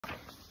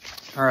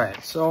All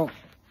right, so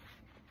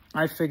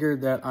I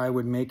figured that I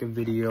would make a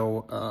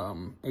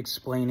video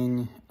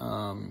explaining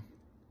the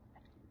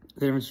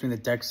difference between the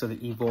Dexa, the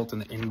Evolt,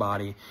 and the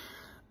inbody.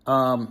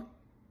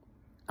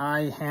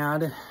 I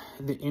had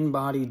the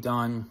inbody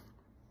done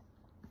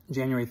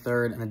January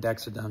 3rd and the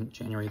Dexa done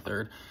January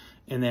 3rd.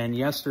 And then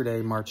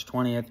yesterday, March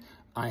 20th,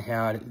 I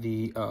had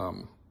the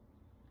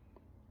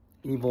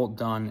Evolt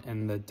done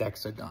and the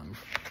Dexa done.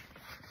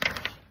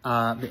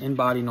 The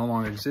inbody no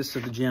longer exists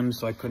at the gym,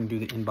 so I couldn't do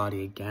the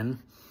inbody again.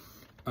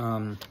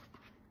 And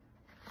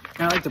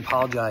I'd like to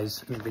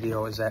apologize in the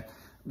video is that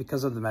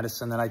because of the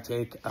medicine that I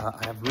take,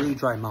 I have really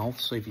dry mouth.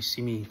 So if you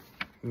see me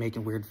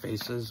making weird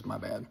faces, my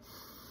bad.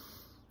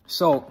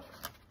 So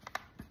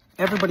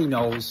everybody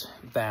knows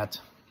that,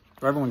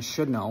 or everyone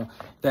should know,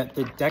 that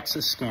the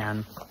Dexa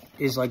scan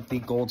is like the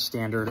gold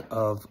standard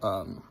of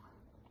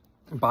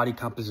body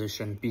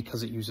composition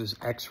because it uses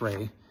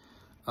X-ray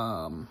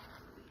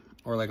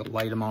or like a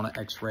light amount of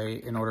X-ray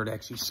in order to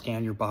actually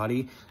scan your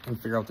body and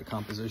figure out the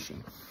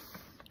composition.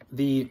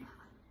 The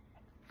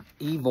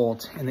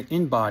Evolt and the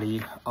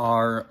inbody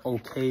are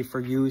okay for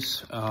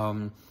use.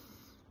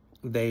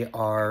 They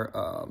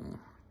are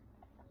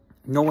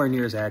nowhere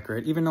near as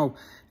accurate, even though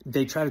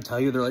they try to tell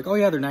you, they're like, oh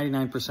yeah, they're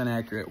 99%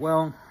 accurate.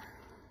 Well,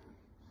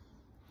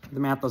 the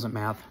math doesn't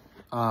math.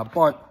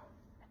 But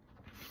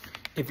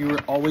if you were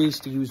always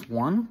to use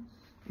one,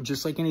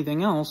 just like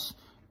anything else,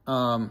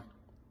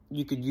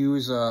 you could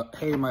use,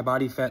 hey, my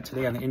body fat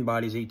today on the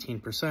inbody is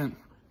 18%.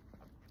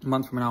 A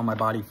month from now, my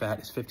body fat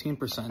is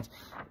 15%.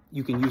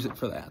 You can use it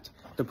for that.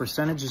 The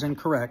percentage is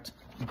incorrect,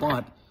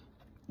 but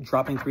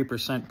dropping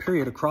 3%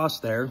 period across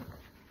there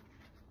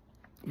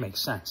makes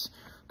sense.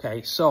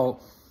 Okay, so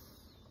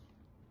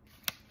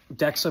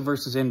Dexa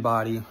versus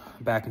inbody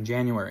back in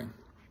January.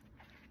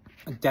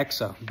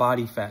 Dexa,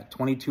 body fat,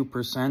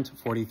 22%,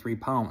 43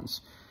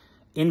 pounds.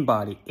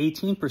 Inbody,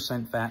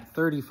 18% fat,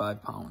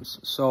 35 pounds.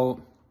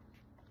 So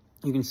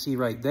you can see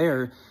right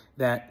there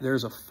that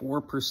there's a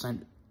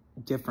 4%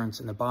 difference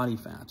in the body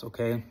fat,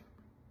 okay?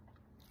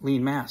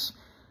 Lean mass,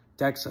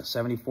 Dexa,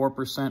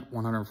 74%,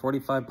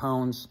 145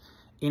 pounds.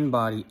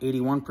 Inbody,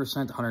 81%,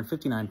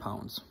 159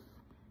 pounds.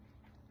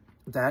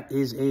 That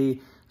is a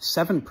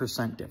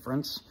 7%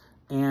 difference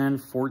and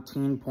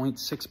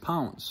 14.6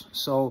 pounds.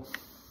 So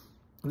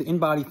the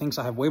inbody thinks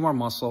I have way more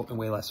muscle and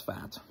way less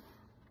fat.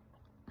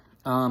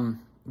 The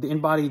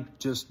inbody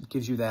just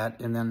gives you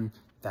that, and then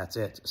that's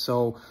it.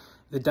 So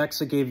the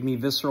Dexa gave me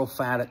visceral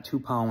fat at 2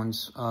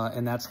 pounds,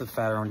 and that's the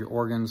fat around your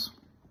organs.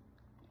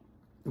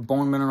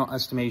 Bone mineral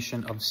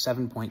estimation of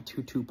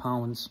 7.22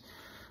 pounds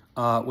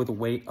with a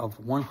weight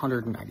of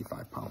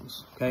 195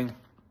 pounds, okay?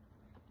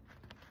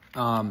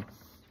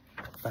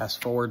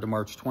 Fast forward to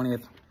March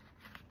 20th.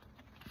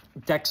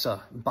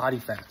 Dexa, body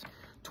fat,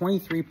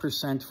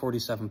 23%,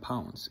 47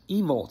 pounds.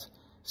 Evolt,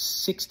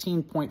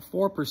 16.4%,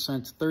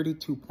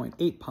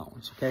 32.8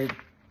 pounds, okay?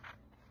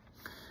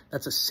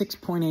 That's a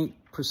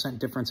 6.8%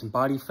 difference in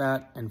body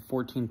fat and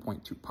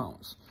 14.2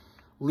 pounds.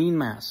 Lean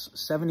mass,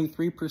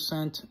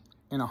 73%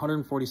 and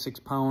 146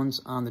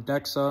 pounds on the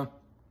Dexa,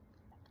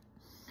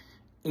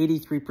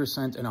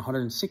 83% and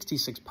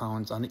 166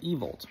 pounds on the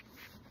Evolt.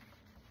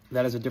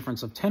 That is a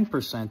difference of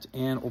 10%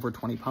 and over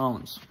 20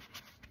 pounds.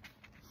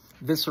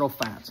 Visceral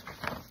fat,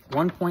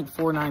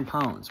 1.49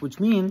 pounds, which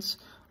means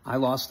I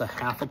lost a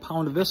half a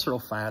pound of visceral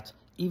fat,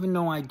 even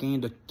though I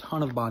gained a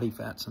ton of body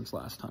fat since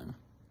last time.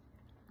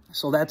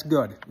 So that's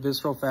good.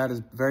 Visceral fat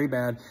is very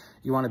bad.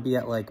 You want to be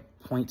at like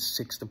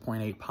 0.6 to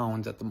 0.8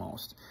 pounds at the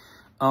most.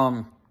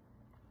 The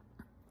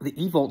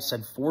Evolt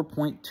said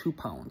 4.2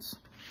 pounds.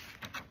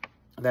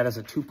 That is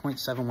a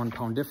 2.71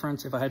 pound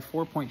difference. If I had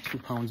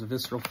 4.2 pounds of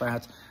visceral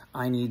fat,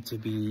 I need to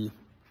be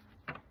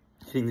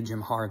hitting the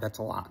gym hard. That's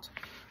a lot.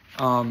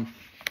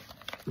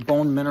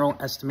 Bone mineral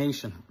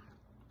estimation,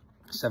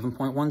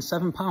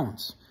 7.17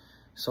 pounds.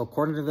 So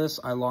according to this,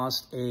 I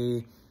lost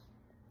a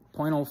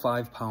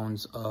 0.05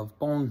 pounds of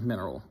bone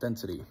mineral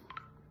density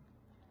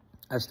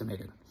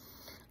estimated.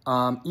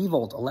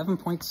 Evolt,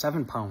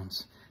 11.7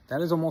 pounds.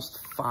 That is almost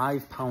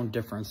 5 pound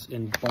difference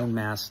in bone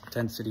mass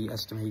density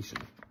estimation.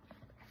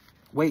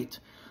 Weight,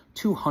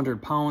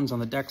 200 pounds on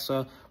the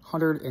Dexa,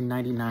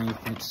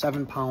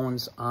 199.7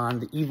 pounds on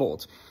the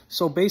Evolt.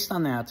 So based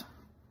on that,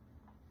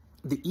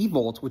 the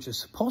Evolt, which is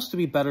supposed to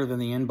be better than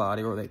the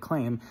inbody, or they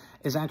claim,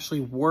 is actually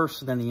worse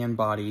than the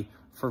inbody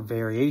for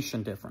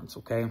variation difference,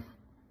 okay?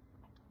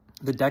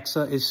 The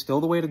Dexa is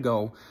still the way to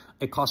go.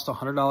 It costs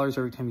 $100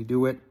 every time you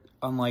do it,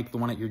 unlike the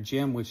one at your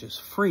gym, which is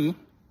free.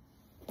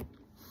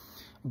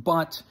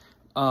 But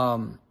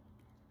the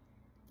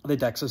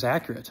Dexa is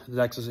accurate. The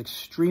Dexa is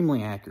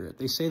extremely accurate.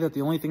 They say that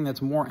the only thing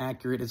that's more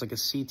accurate is like a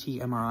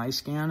CT MRI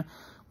scan,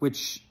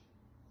 which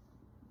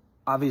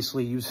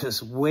obviously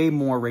uses way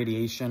more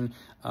radiation,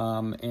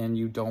 and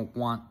you don't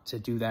want to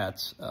do that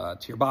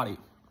to your body.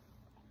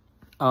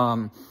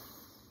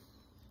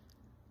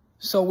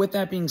 So with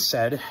that being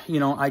said, you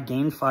know, I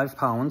gained 5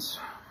 pounds.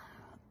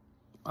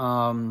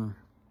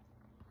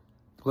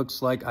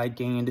 Looks like I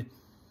gained,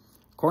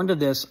 according to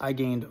this, I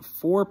gained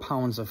 4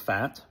 pounds of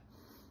fat.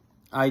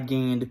 I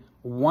gained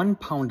 1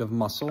 pound of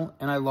muscle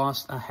and I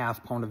lost a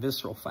 ½ pound of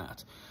visceral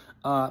fat.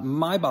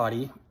 My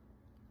body,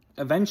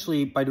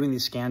 eventually by doing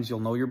these scans, you'll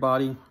know your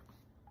body.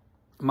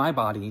 My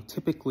body,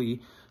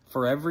 typically,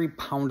 for every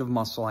pound of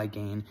muscle I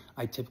gain,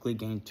 I typically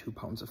gain 2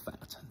 pounds of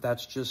fat.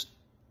 That's just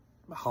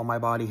how my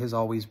body has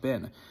always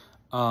been.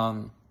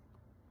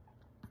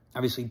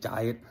 Obviously,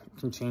 diet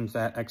can change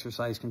that.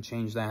 Exercise can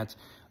change that.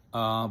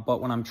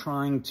 But when I'm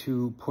trying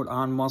to put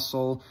on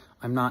muscle,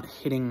 I'm not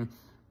hitting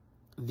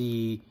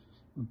the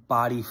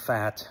body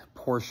fat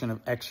portion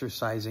of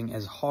exercising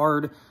as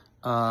hard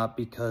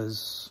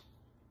because,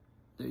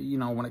 you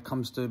know, when it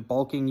comes to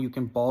bulking, you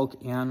can bulk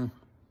and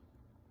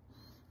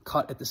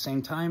cut at the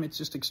same time. It's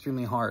just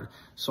extremely hard.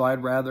 So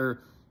I'd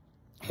rather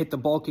hit the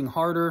bulking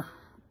harder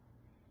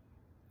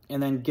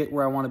and then get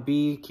where I want to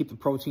be, keep the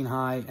protein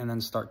high, and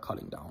then start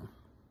cutting down.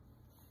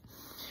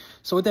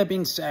 So with that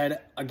being said,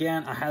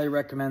 again, I highly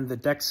recommend the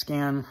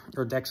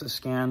Dexa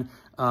scan.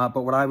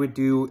 But what I would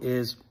do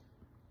is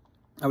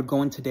I would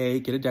go in today,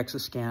 get a Dexa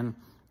scan,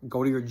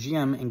 go to your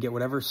gym and get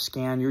whatever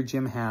scan your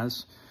gym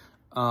has,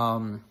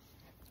 and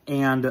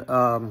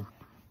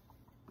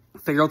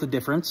figure out the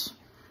difference.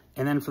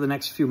 And then for the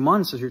next few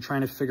months, as you're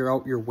trying to figure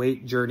out your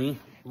weight journey,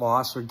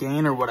 loss or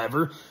gain or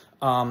whatever,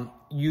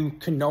 you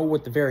can know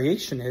what the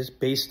variation is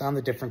based on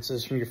the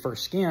differences from your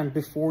first scan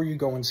before you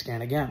go and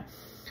scan again.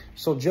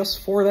 So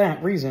just for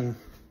that reason,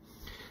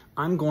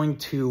 I'm going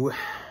to,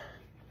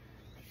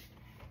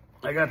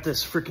 I got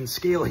this freaking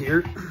scale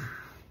here,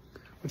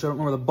 which I don't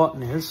know where the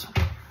button is.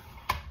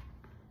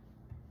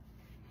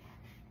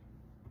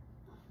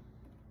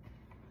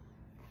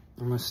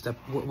 I'm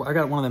gonna I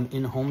got one of them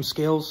in-home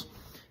scales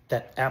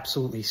that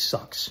absolutely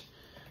sucks.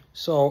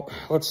 So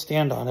let's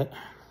stand on it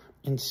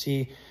and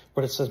see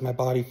what it says my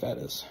body fat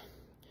is.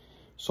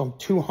 So I'm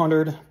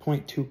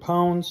 200.2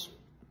 pounds.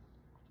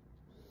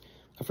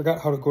 I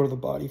forgot how to go to the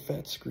body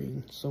fat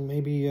screen. So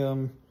maybe,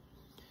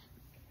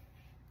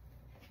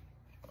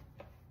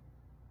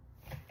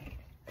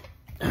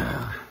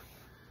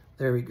 there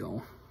we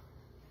go.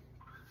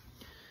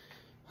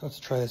 Let's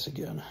try this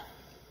again.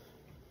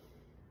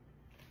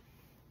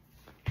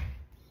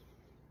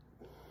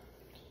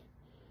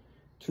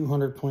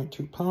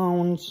 $200.2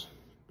 pounds.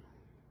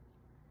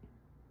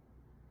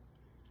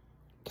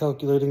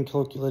 Calculating.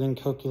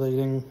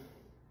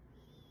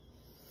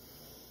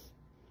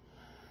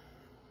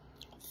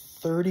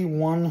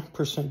 31%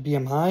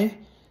 BMI,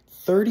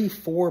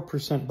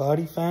 34%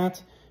 body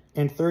fat,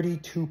 and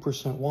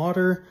 32%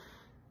 water.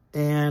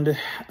 And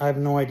I have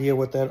no idea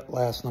what that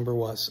last number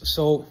was.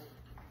 So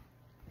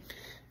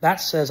that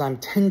says I'm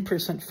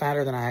 10%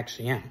 fatter than I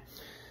actually am.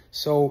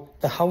 So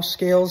the house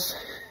scales,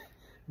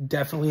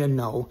 definitely a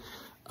no.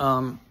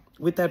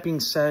 With that being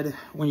said,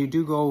 when you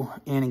do go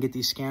in and get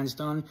these scans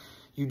done,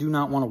 you do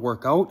not want to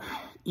work out,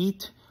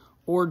 eat,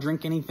 or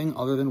drink anything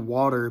other than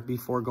water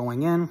before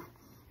going in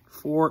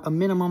for a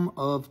minimum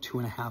of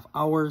 2.5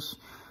 hours.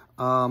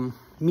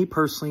 Me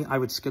personally, I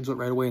would schedule it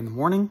right away in the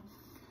morning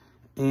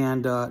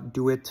and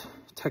do it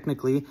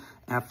technically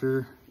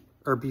after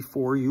or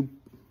before you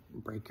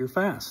break your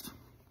fast.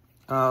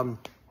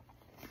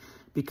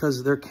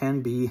 Because there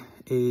can be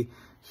a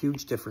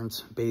huge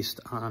difference based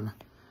on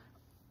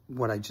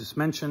what I just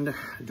mentioned.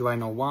 Do I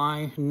know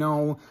why?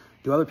 No.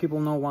 Do other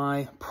people know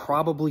why?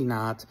 Probably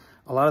not.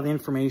 A lot of the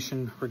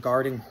information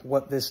regarding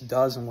what this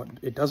does and what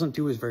it doesn't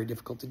do is very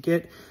difficult to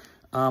get.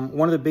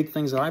 One of the big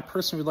things that I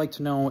personally would like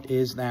to know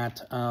is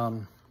that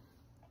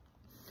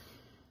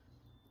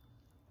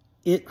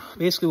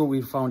basically what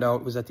we found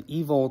out was that the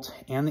Evolt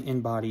and the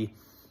inbody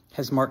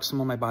has marked some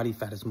of my body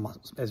fat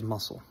as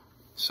muscle.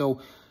 So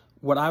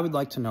what I would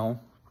like to know,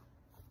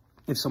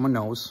 if someone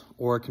knows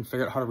or can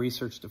figure out how to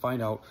research to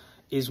find out,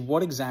 is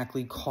what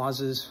exactly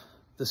causes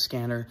the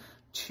scanner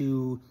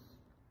to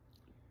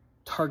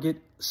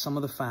target some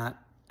of the fat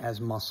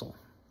as muscle.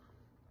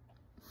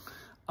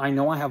 I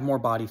know I have more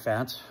body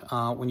fat.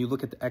 When you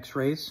look at the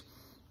x-rays,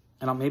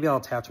 and maybe I'll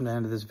attach them to the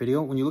end of this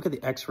video. When you look at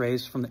the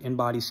x-rays from the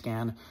in-body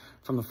scan,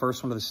 from the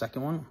first one to the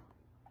second one,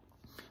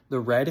 the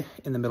red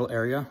in the middle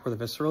area where the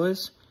visceral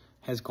is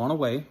has gone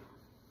away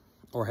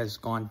or has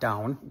gone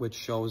down, which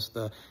shows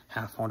the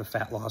 ½ pound of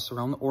fat loss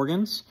around the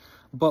organs.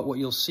 But what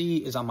you'll see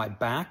is on my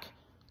back,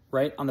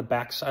 right on the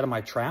back side of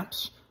my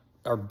traps,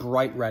 are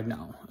bright red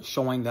now,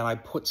 showing that I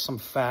put some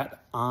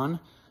fat on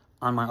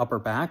my upper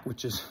back,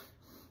 which is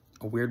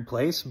a weird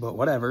place, but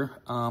whatever.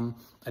 I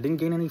didn't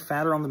gain any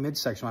fat around the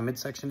midsection. My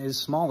midsection is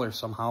smaller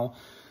somehow.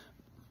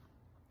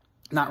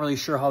 Not really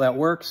sure how that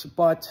works,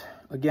 but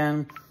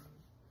again,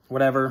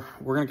 whatever.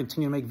 We're going to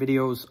continue to make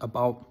videos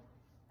about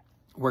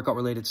workout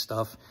related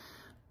stuff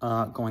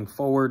going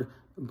forward,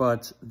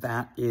 but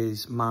that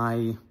is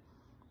my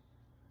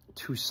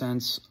 2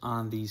 cents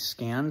on these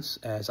scans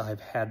as I've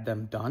had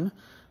them done.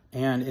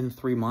 And in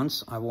 3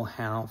 months, I will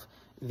have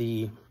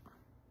the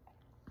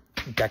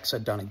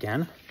Dexa done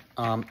again.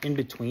 In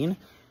between,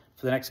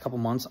 for the next couple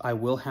months, I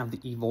will have the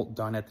Evolt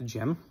done at the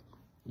gym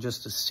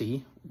just to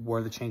see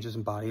where the changes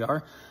in body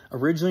are.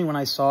 Originally, when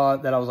I saw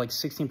that I was like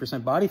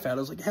 16% body fat, I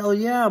was like, hell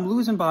yeah, I'm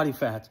losing body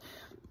fat.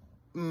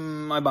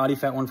 my body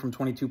fat went from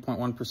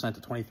 22.1%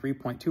 to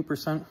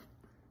 23.2%.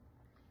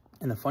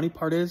 And the funny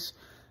part is,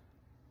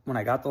 when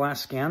I got the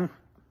last scan,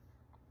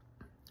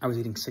 I was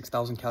eating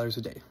 6,000 calories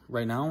a day.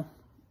 Right now,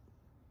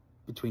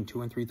 between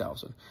 2,000 and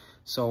 3,000.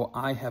 So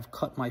I have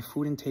cut my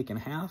food intake in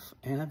half,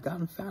 and I've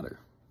gotten fatter.